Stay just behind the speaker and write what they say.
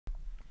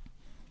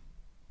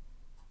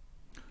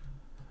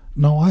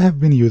Now I have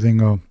been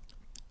using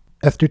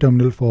ST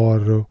terminal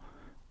for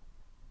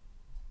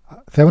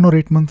 7 or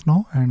 8 months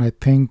now, and I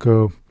think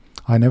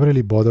I never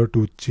really bothered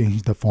to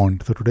change the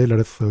font. So today let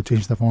us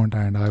change the font,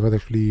 and I was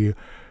actually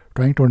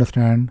trying to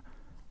understand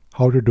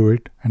how to do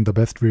it and the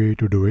best way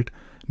to do it.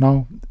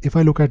 Now, if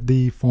I look at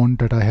the font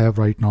that I have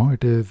right now,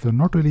 it is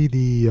not really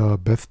the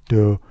best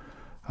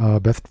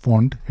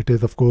font. It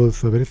is of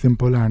course very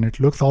simple and it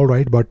looks all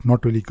right, but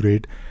not really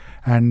great.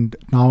 And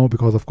now,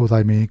 because of course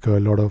I make a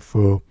lot of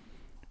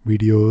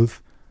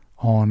videos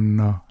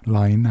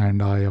online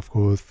and I of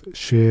course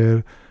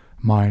share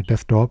my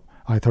desktop,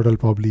 I thought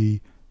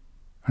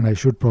I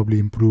should probably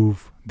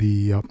improve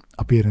the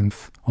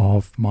appearance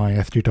of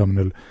my ST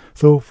terminal.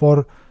 So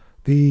for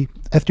the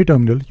ST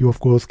terminal, you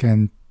of course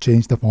can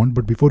change the font,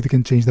 but before we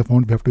can change the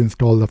font, we have to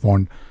install the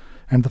font.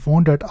 And the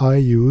font that I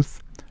use,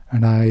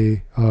 and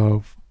I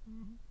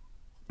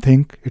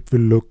think it will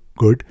look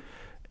good,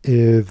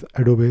 is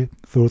Adobe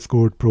Source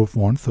Code Pro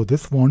font. So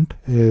this font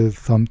is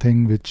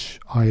something which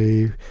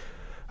I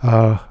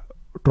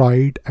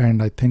tried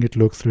and I think it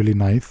looks really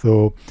nice.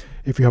 So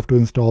if you have to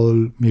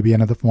install maybe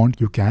another font,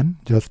 you can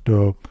just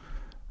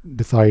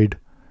decide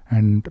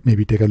and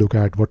maybe take a look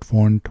at what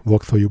font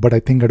works for you. But I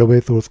think Adobe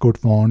Source Code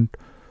font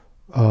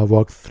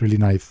works really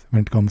nice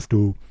when it comes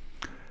to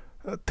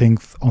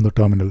things on the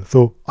terminal.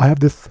 So I have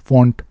this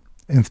font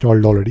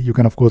installed already. You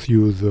can of course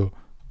use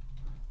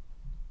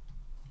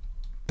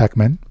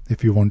Pacman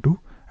if you want to,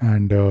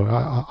 and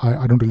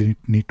I don't really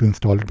need to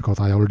install it because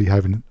I already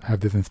have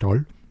this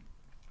installed.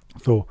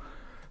 So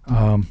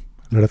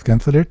let us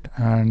cancel it,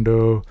 and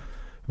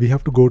we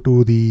have to go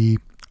to the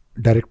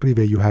directory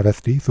where you have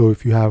ST. So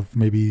if you have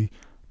maybe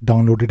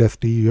downloaded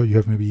ST, you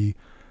have maybe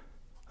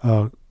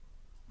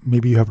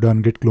you have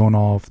done git clone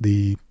of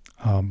the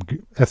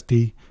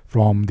ST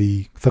from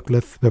the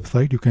suckless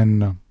website. You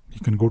can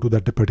go to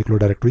that particular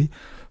directory.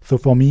 So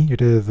for me,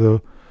 it is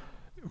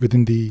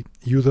within the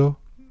user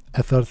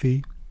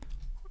src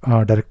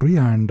directory,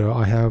 and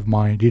I have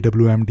my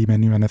dwm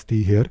dmenu and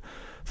st here.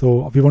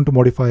 So we want to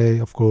modify,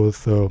 of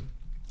course,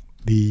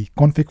 the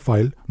config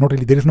file. Not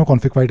really, there is no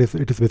config file.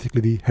 It is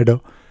basically the header.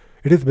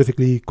 It is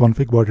basically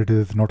config, but it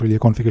is not really a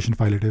configuration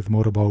file. It is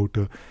more about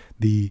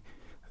the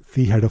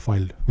C header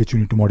file which you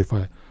need to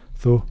modify.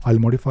 So I'll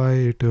modify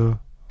it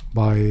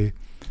by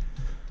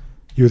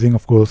using,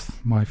 of course,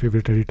 my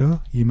favorite editor,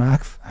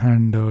 Emacs.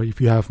 And if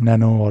you have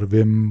Nano or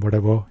Vim,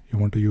 whatever you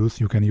want to use,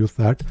 you can use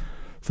that.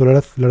 So let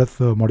us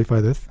modify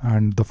this,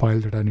 and the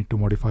file that I need to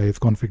modify is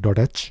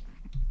config.h.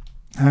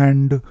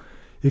 And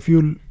if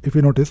you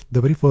notice, the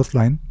very first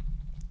line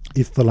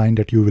is the line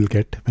that you will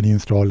get when you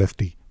install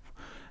ST.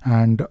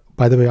 And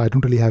by the way, I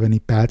don't really have any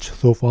patch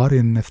so far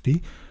in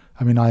ST.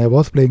 I mean, I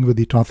was playing with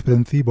the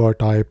transparency,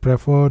 but I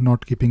prefer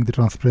not keeping the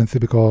transparency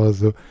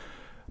because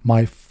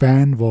my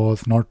fan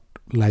was not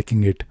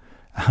liking it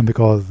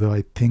because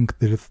I think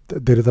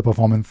there is a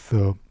performance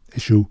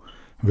issue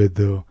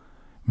with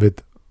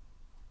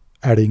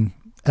adding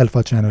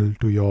alpha channel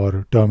to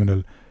your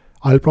terminal.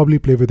 I'll probably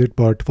play with it,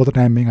 but for the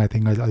time being, I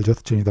think I'll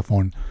just change the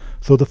font.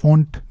 So the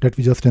font that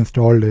we just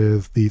installed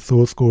is the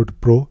Source Code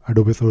Pro,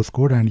 Adobe Source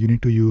Code, and you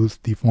need to use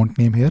the font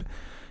name here,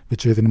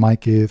 which is in my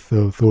case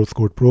Source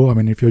Code Pro. I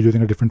mean, if you're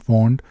using a different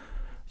font,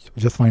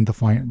 just find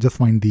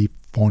the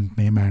font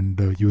name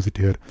and use it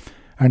here.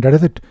 And that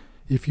is it.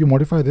 If you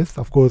modify this,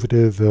 of course, it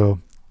is the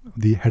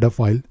header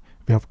file.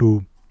 We have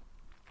to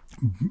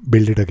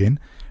build it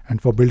again,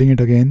 and for building it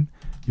again,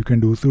 you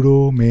can do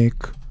sudo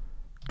make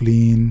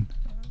clean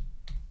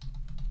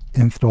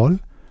install,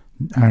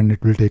 and it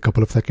will take a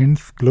couple of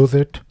seconds. Close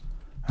it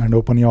and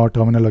open your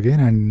terminal again,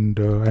 and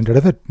that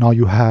is it. Now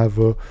you have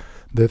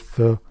this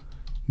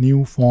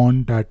new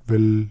font that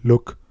will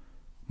look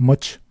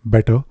much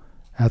better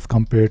as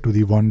compared to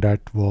the one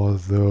that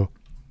was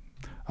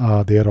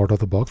there out of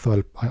the box.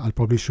 So I'll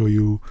probably show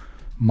you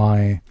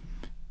my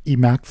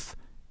Emacs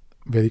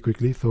very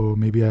quickly. So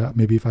maybe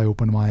if I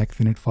open my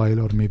xinit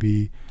file, or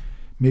maybe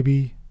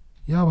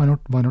yeah, why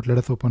not let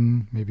us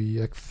open maybe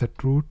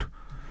xsetroot,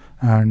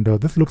 and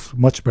this looks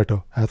much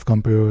better as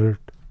compared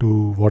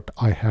to what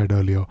I had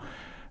earlier.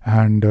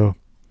 And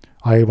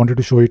I wanted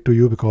to show it to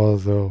you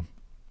because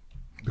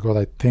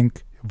I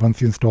think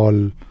once you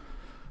install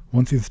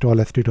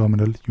ST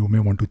terminal, you may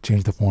want to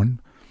change the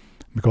font,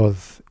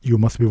 because you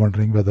must be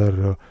wondering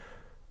whether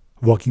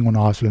working on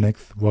Arch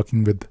Linux,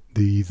 working with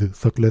these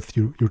suckless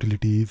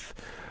utilities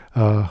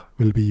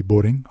will be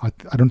boring. I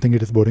don't think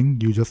it is boring.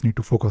 You just need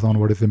to focus on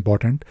what is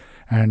important.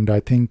 And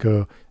I think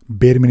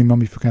bare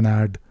minimum, if you can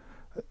add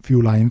a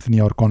few lines in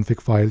your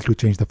config file to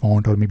change the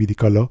font or maybe the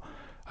color,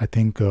 I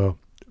think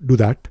do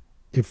that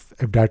if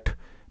that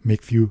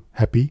makes you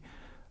happy.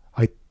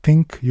 I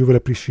think you will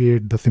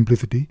appreciate the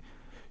simplicity.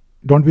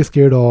 Don't be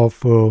scared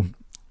of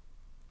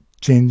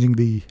changing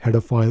the header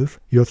files.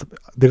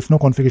 There's no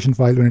configuration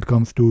file when it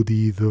comes to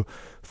these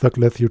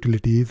suckless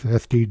utilities,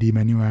 st,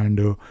 dmenu,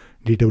 and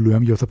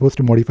dwm. You're supposed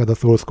to modify the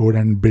source code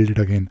and build it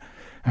again.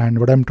 And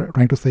what I'm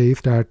trying to say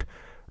is that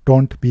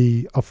don't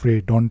be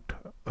afraid, don't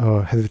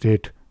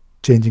hesitate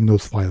changing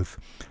those files.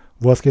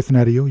 worst case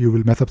scenario, you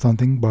will mess up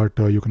something, but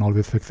you can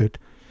always fix it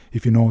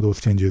if you know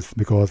those changes,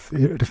 because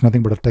it is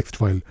nothing but a text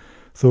file.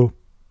 So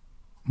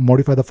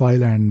modify the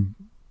file and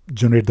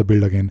generate the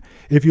build again.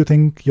 If you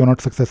think you're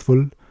not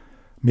successful,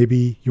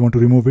 maybe you want to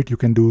remove it, you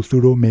can do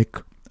sudo make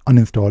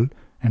uninstall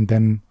and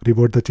then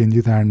revert the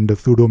changes, and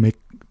sudo make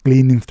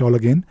clean install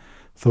again,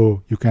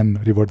 so you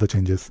can revert the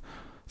changes.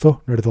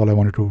 So that is all I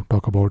wanted to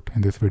talk about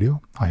in this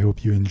video. I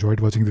hope you enjoyed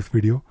watching this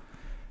video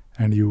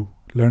and you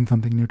learned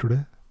something new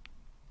today.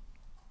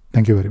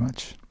 Thank you very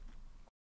much.